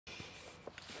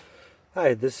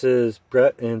Hi, this is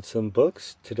Brett and some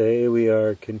books. Today we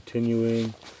are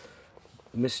continuing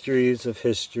Mysteries of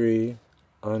History,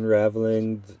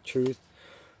 unraveling the truth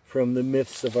from the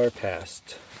myths of our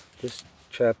past. This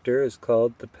chapter is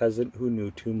called The Peasant Who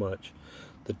Knew Too Much,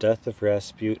 The Death of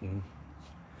Rasputin.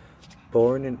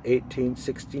 Born in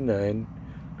 1869,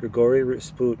 Grigory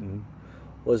Rasputin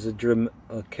was a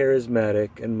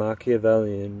charismatic and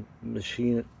Machiavellian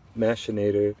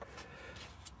machinator,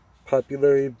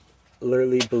 popularly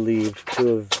believed to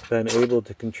have been able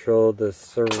to control the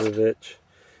Tsarevich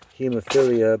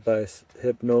hemophilia by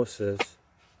hypnosis.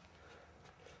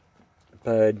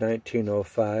 By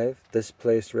 1905, this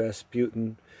placed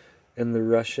Rasputin in the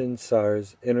Russian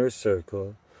Tsar's inner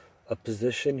circle, a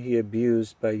position he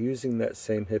abused by using that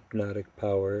same hypnotic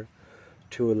power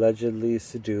to allegedly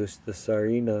seduce the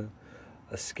Tsarina,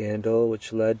 a scandal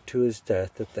which led to his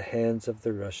death at the hands of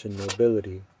the Russian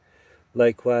nobility.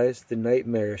 Likewise, the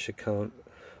nightmarish account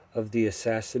of the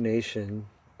assassination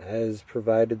has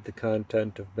provided the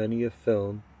content of many a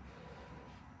film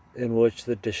in which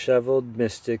the disheveled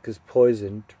mystic is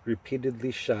poisoned, repeatedly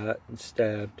shot and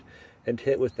stabbed, and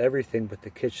hit with everything but the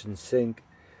kitchen sink,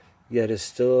 yet is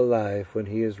still alive when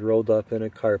he is rolled up in a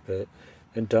carpet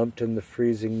and dumped in the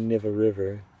freezing Niva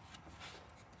River.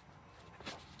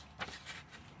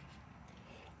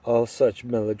 All such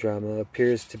melodrama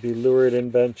appears to be lurid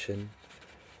invention.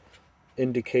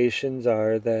 Indications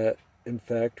are that, in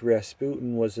fact,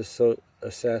 Rasputin was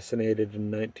assassinated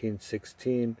in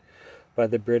 1916 by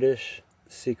the British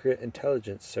Secret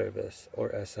Intelligence Service, or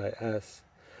SIS.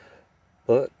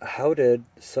 But how did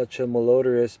such a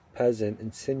malodorous peasant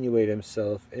insinuate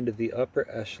himself into the upper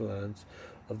echelons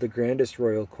of the grandest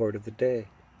royal court of the day?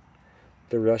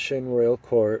 The Russian royal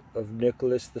court of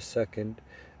Nicholas II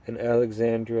in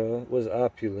Alexandria was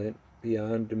opulent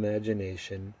beyond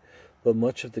imagination, but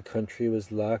much of the country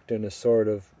was locked in a sort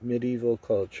of medieval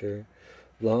culture,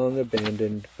 long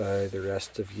abandoned by the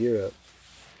rest of Europe.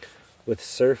 With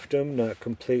serfdom not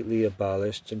completely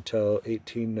abolished until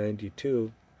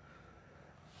 1892,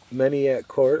 many at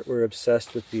court were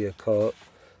obsessed with the occult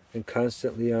and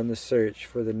constantly on the search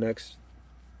for the next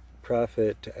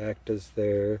prophet to act as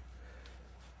their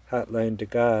hotline to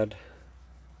God.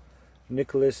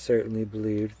 Nicholas certainly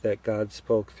believed that God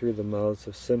spoke through the mouths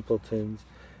of simpletons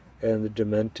and the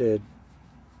demented,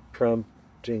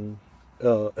 prompting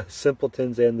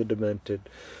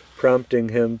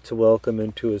him to welcome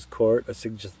into his court a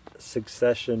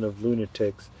succession of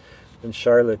lunatics and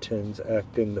charlatans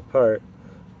acting the part,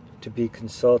 to be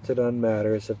consulted on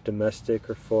matters of domestic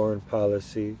or foreign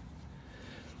policy.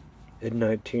 In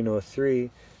 1903,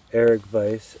 Eric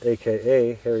Weiss,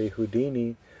 a.k.a. Harry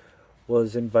Houdini,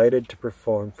 was invited to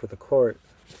perform for the court.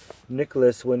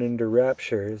 Nicholas went into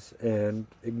raptures and,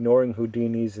 ignoring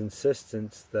Houdini's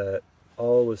insistence that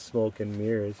all was smoke and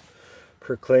mirrors,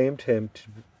 proclaimed him to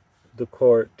the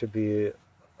court to be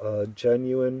a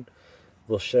genuine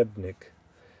volshebnik,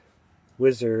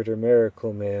 wizard or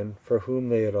miracle man for whom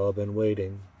they had all been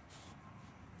waiting.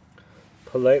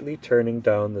 Politely turning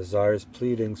down the Tsar's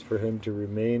pleadings for him to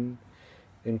remain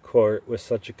in court with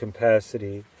such a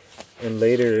capacity, and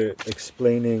later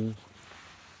explaining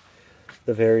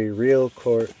the very real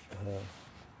fears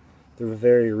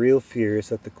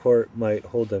that the court might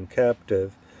hold him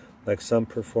captive, like some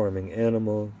performing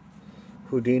animal,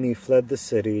 Houdini fled the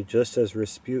city just as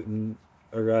Rasputin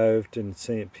arrived in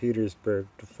St. Petersburg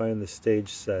to find the stage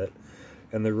set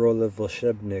and the role of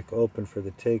volshebnik open for the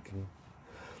taking.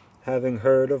 Having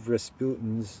heard of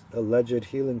Rasputin's alleged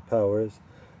healing powers,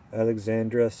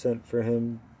 Alexandra sent for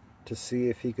him to see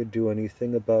if he could do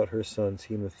anything about her son's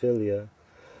hemophilia.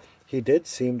 He did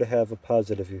seem to have a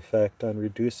positive effect on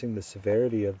reducing the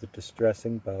severity of the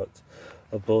distressing bouts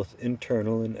of both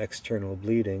internal and external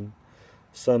bleeding.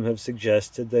 Some have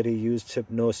suggested that he used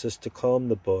hypnosis to calm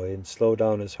the boy and slow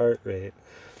down his heart rate,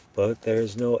 but there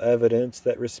is no evidence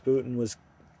that Rasputin was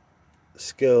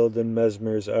skilled in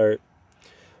Mesmer's art.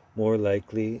 More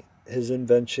likely, his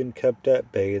invention kept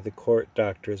at bay the court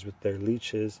doctors with their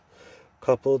leeches,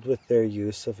 coupled with their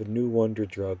use of a new wonder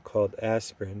drug called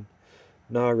aspirin,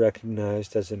 now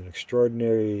recognized as an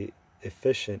extraordinarily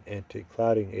efficient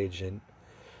anti-clotting agent,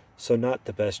 so not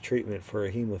the best treatment for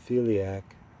a hemophiliac.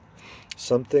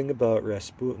 Something about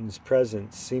Rasputin's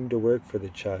presence seemed to work for the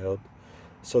child,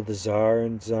 so the Tsar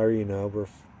and Tsarina were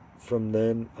from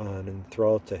then on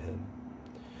enthralled to him.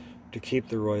 To keep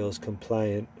the royals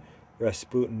compliant,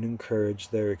 Rasputin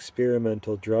encouraged their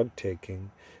experimental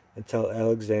drug-taking until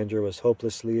Alexandra was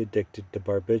hopelessly addicted to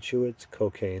barbiturates,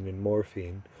 cocaine, and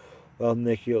morphine, while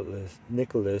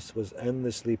Nicholas was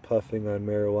endlessly puffing on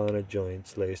marijuana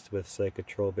joints laced with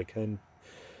psychotropic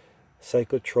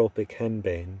psychotropic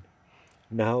henbane.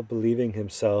 Now believing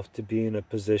himself to be in a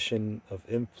position of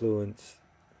influence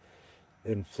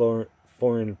in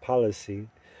foreign policy,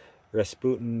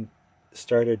 Rasputin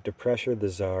started to pressure the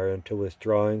Tsar into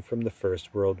withdrawing from the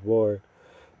First World War,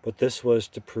 but this was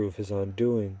to prove his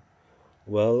undoing.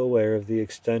 Well aware of the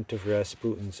extent of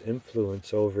Rasputin's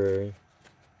influence over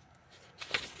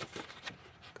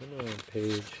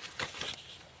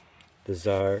the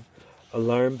Tsar,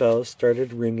 alarm bells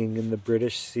started ringing in the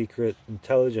British Secret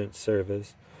Intelligence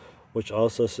Service, which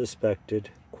also suspected,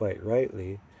 quite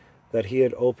rightly, that he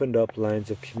had opened up lines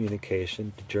of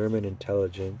communication to German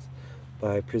intelligence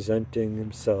by presenting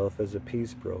himself as a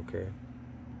peace broker.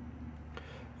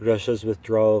 Russia's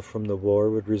withdrawal from the war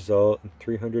would result in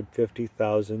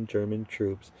 350,000 German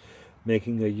troops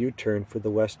making a U-turn for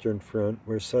the Western Front,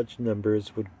 where such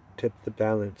numbers would tip the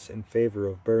balance in favor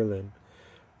of Berlin.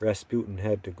 Rasputin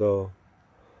had to go.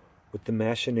 With the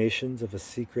machinations of a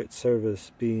secret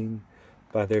service being,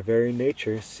 by their very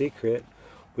nature, secret,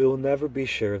 we will never be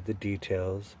sure of the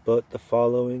details, but the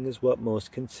following is what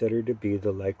most consider to be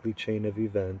the likely chain of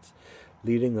events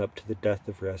leading up to the death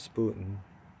of Rasputin.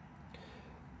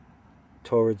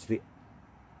 Towards the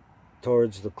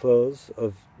close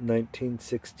of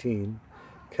 1916,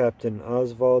 Captain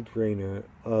Oswald Rainer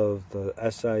of the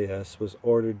SIS was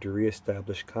ordered to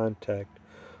re-establish contact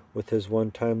with his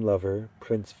one-time lover,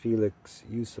 Prince Felix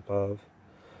Yusupov.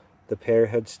 The pair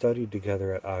had studied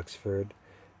together at Oxford,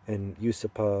 and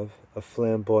Yusupov, a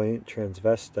flamboyant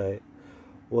transvestite,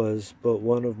 was but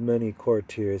one of many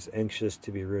courtiers anxious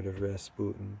to be rid of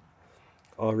Rasputin.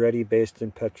 Already based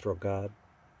in Petrograd,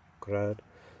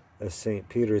 as St.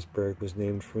 Petersburg was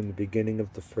named from the beginning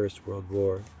of the First World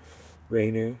War,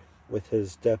 Rainer, with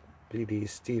his deputy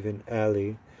Stephen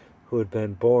Alley, who had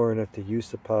been born at the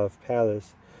Yusupov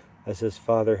Palace, as his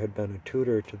father had been a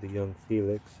tutor to the young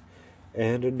Felix,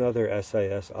 and another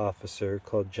SIS officer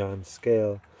called John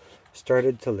Scale,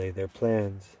 started to lay their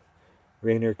plans.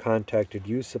 Rainer contacted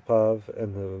Yusupov,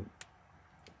 and the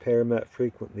pair met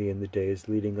frequently in the days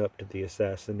leading up to the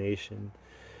assassination.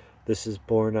 This is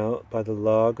borne out by the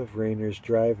log of Rainer's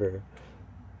driver,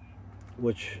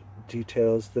 which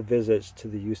details the visits to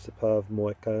the Yusupov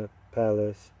Moika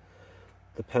Palace,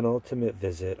 the penultimate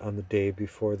visit on the day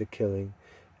before the killing,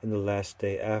 and the last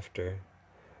day after.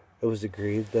 It was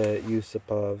agreed that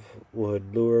Yusupov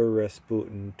would lure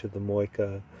Rasputin to the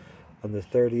Moika on the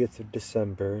 30th of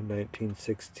December,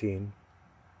 1916,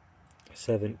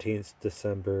 17th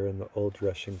December in the old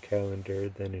Russian calendar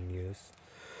then in use,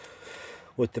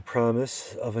 with the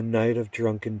promise of a night of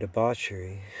drunken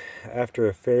debauchery. After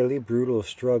a fairly brutal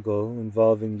struggle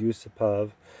involving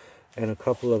Yusupov and a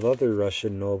couple of other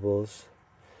Russian nobles,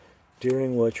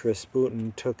 during which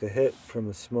Rasputin took a hit from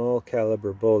a small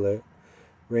caliber bullet,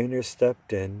 Rainer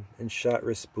stepped in and shot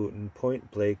Rasputin point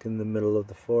blank in the middle of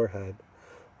the forehead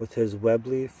with his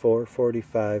Webley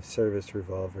 .445 service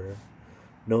revolver.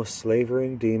 No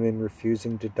slavering demon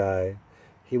refusing to die,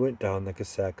 he went down like a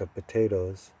sack of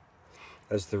potatoes.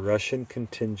 As the Russian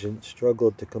contingent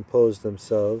struggled to compose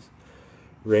themselves,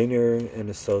 Rainer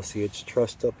and associates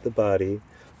trussed up the body,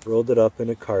 rolled it up in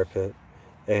a carpet,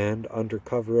 and, under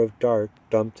cover of dark,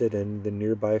 dumped it in the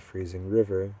nearby freezing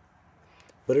river.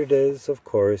 But it is, of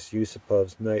course,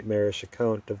 Yusupov's nightmarish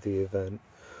account of the event,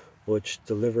 which,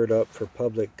 delivered up for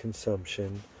public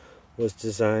consumption, was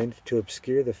designed to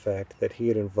obscure the fact that he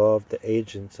had involved the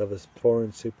agents of a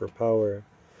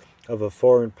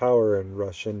foreign power in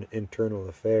Russian internal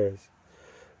affairs.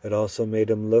 It also made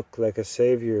him look like a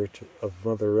savior of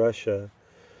Mother Russia,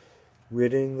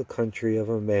 ridding the country of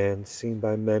a man seen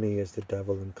by many as the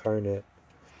devil incarnate.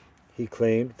 He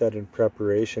claimed that in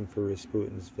preparation for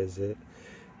Rasputin's visit,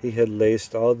 he had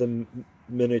laced all the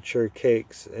miniature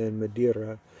cakes in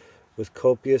Madeira with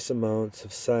copious amounts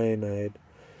of cyanide,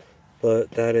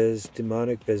 but that his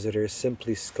demonic visitor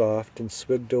simply scoffed and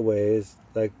swigged away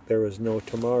like there was no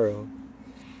tomorrow.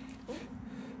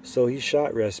 So he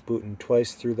shot Rasputin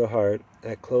twice through the heart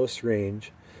at close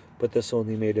range, but this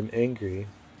only made him angry.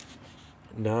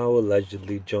 Now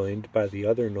allegedly joined by the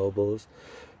other nobles,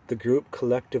 the group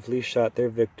collectively shot their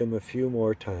victim a few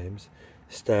more times,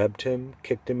 stabbed him,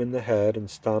 kicked him in the head, and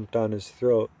stomped on his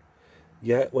throat.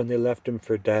 Yet when they left him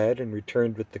for dead and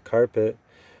returned with the carpet,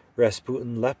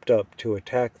 Rasputin leapt up to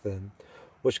attack them,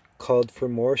 which called for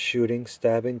more shooting,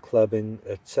 stabbing, clubbing,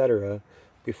 etc.,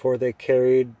 before they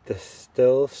carried the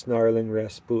still snarling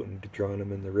Rasputin to drown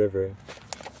him in the river.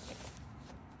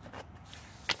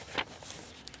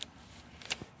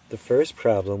 The first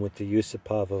problem with the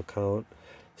Yusupov account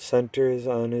centers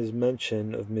on his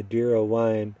mention of Madeira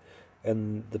wine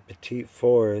and the Petit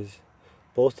Fours,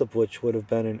 both of which would have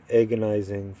been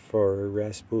agonizing for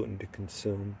Rasputin to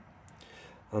consume.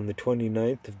 On the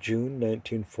 29th of June,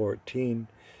 1914,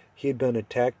 he had been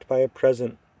attacked by a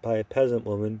peasant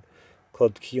woman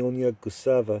called Kionia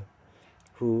Guseva,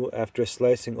 who, after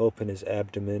slicing open his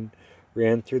abdomen,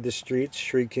 ran through the streets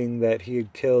shrieking that she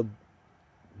had killed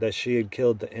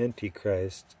the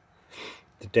Antichrist.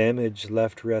 The damage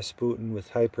left Rasputin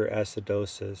with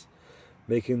hyperacidosis,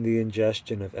 making the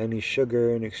ingestion of any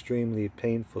sugar an extremely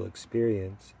painful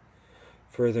experience.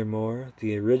 Furthermore,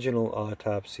 the original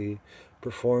autopsy,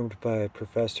 performed by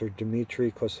Professor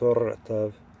Dmitry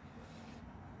Kosoratov,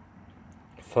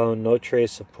 found no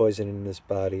trace of poison in his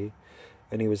body,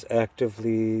 and he was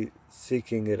actively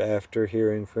seeking it after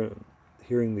hearing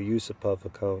the Yusupov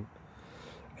account.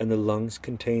 And the lungs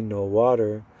contained no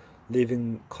water,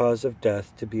 leaving cause of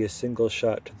death to be a single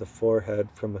shot to the forehead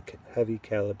from a heavy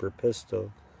caliber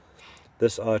pistol.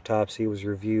 This autopsy was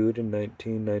reviewed in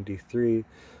 1993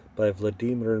 by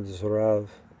Vladimir Zorov,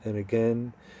 and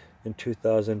again in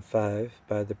 2005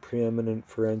 by the preeminent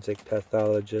forensic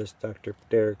pathologist Dr.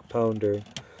 Derek Pounder,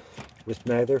 with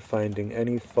neither finding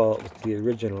any fault with the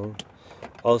original.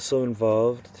 Also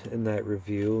involved in that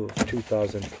review of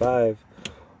 2005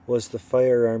 was the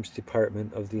Firearms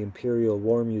Department of the Imperial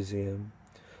War Museum,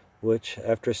 which,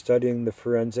 after studying the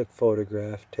forensic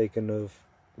photograph taken of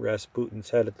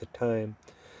Rasputin's head at the time,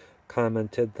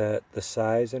 commented that the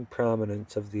size and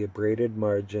prominence of the abraded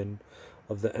margin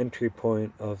of the entry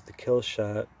point of the kill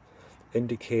shot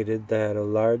indicated that a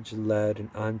large lead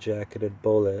and unjacketed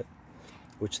bullet,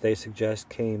 which they suggest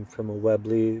came from a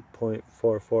Webley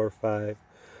 .445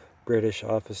 British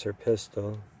officer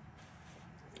pistol.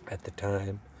 At the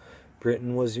time,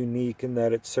 Britain was unique in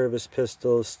that its service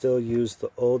pistols still used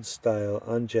the old-style,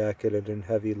 unjacketed and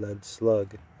heavy lead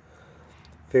slug.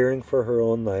 Fearing for her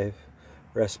own life,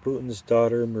 Rasputin's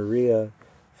daughter Maria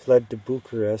fled to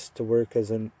Bucharest to work as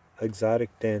an exotic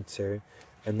dancer,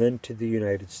 and then to the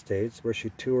United States, where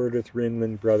she toured with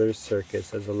Ringling Brothers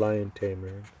Circus as a lion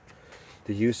tamer.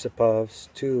 The Yusupovs,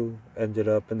 too, ended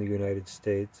up in the United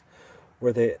States,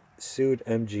 where they sued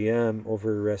MGM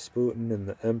over Rasputin and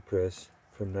the Empress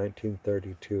from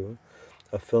 1932,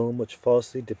 a film which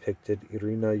falsely depicted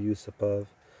Irina Yusupov,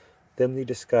 dimly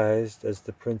disguised as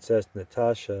the Princess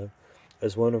Natasha,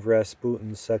 as one of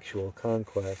Rasputin's sexual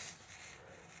conquests.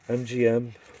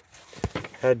 MGM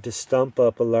had to stump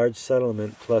up a large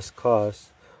settlement plus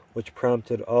costs, which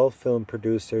prompted all film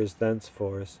producers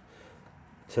thenceforth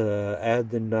to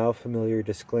add the now familiar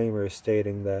disclaimer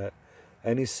stating that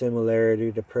any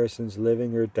similarity to persons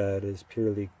living or dead is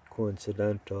purely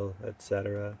coincidental,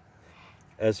 etc.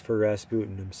 As for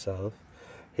Rasputin himself,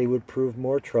 he would prove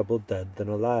more trouble dead than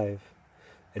alive.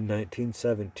 In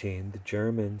 1917, the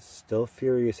Germans, still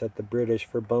furious at the British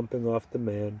for bumping off the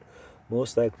man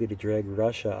most likely to drag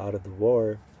Russia out of the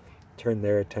war, turned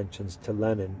their attentions to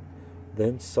Lenin,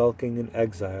 then sulking in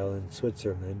exile in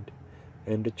Switzerland,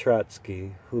 and to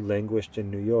Trotsky, who languished in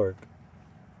New York.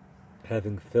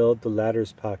 Having filled the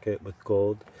latter's pocket with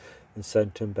gold and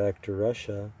sent him back to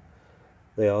Russia,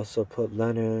 they also put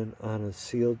Lenin on a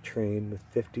sealed train with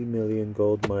 50 million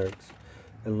gold marks,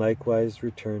 and likewise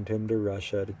returned him to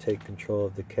Russia to take control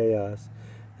of the chaos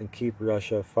and keep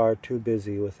Russia far too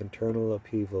busy with internal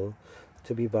upheaval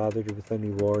to be bothered with any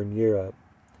war in Europe.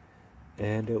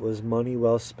 And it was money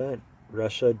well spent.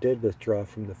 Russia did withdraw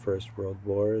from the First World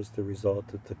War as the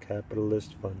result of the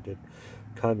capitalist-funded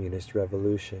communist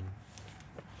revolution.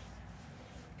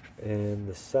 And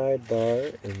the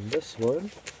sidebar in this one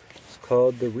is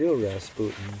called The Real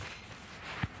Rasputin.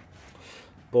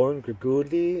 Born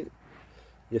Grigory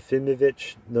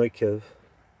Yefimovich Novikh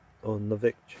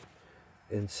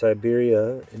in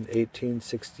Siberia in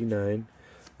 1869,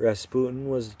 Rasputin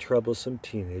was a troublesome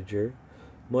teenager,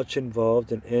 much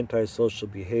involved in antisocial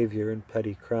behavior and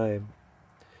petty crime.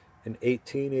 In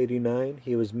 1889,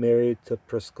 he was married to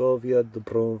Praskovia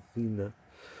Dubrovina,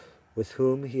 with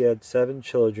whom he had 7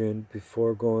 children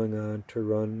before going on to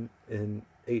run in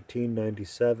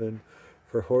 1897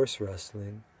 for horse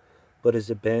wrestling, but his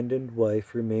abandoned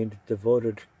wife remained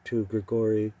devoted to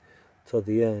Grigory till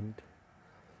the end.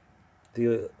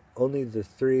 Only the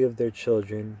 3 of their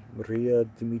children, Maria,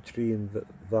 Dmitry, and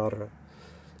Vara,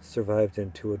 survived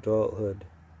into adulthood.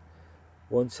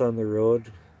 Once on the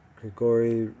road,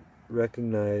 Grigory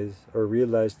realized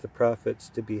the profits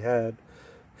to be had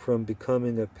from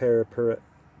becoming a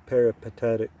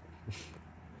peripatetic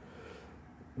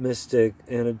mystic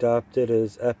and adopted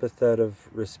his epithet of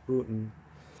Rasputin,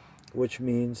 which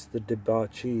means the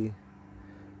debauchee.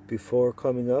 Before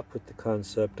coming up with the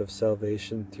concept of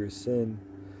salvation through sin,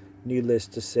 Needless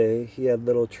to say, he had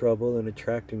little trouble in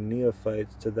attracting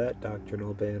neophytes to that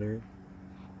doctrinal banner.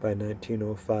 By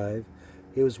 1905,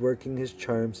 he was working his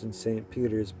charms in St.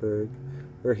 Petersburg,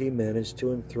 where he managed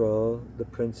to enthrall the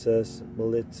Princess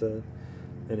Militza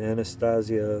and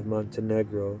Anastasia of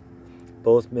Montenegro,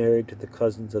 both married to the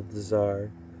cousins of the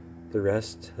Tsar. The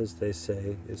rest, as they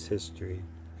say, is history.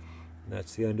 And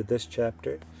that's the end of this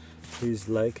chapter. Please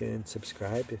like and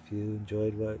subscribe if you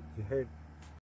enjoyed what you heard.